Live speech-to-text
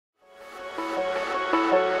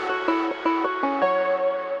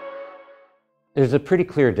There's a pretty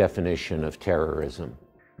clear definition of terrorism: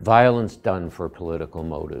 violence done for political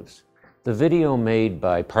motives. The video made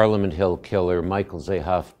by Parliament Hill killer Michael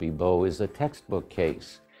Zehaf-Bibeau is a textbook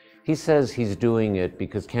case. He says he's doing it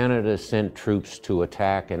because Canada sent troops to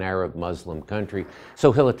attack an Arab Muslim country,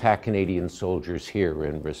 so he'll attack Canadian soldiers here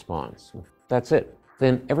in response. That's it.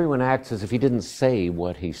 Then everyone acts as if he didn't say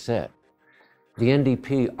what he said. The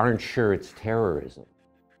NDP aren't sure it's terrorism.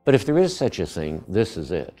 But if there is such a thing, this is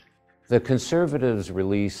it. The Conservatives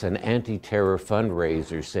release an anti-terror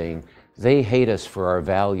fundraiser saying they hate us for our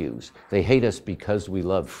values. They hate us because we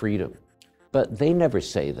love freedom. But they never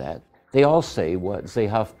say that. They all say what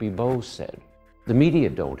Zehaf-Bibeau said. The media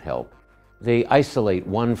don't help. They isolate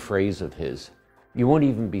one phrase of his: "You won't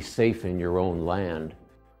even be safe in your own land,"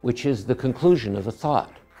 which is the conclusion of a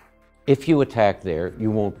thought. If you attack there,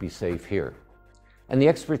 you won't be safe here. And the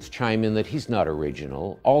experts chime in that he's not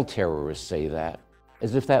original. All terrorists say that,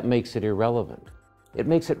 as if that makes it irrelevant. It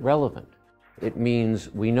makes it relevant. It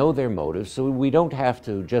means we know their motives, so we don't have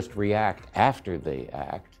to just react after they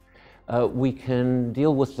act. We can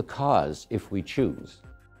deal with the cause if we choose.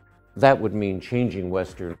 That would mean changing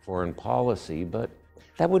Western foreign policy, but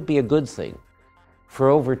that would be a good thing. For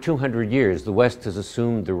over 200 years, the West has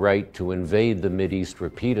assumed the right to invade the Mideast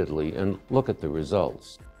repeatedly, and look at the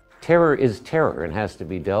results. Terror is terror and has to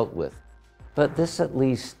be dealt with. But this at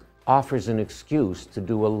least offers an excuse to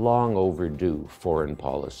do a long overdue foreign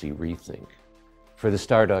policy rethink. For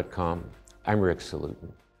thestar.com, I'm Rick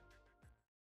Salutin.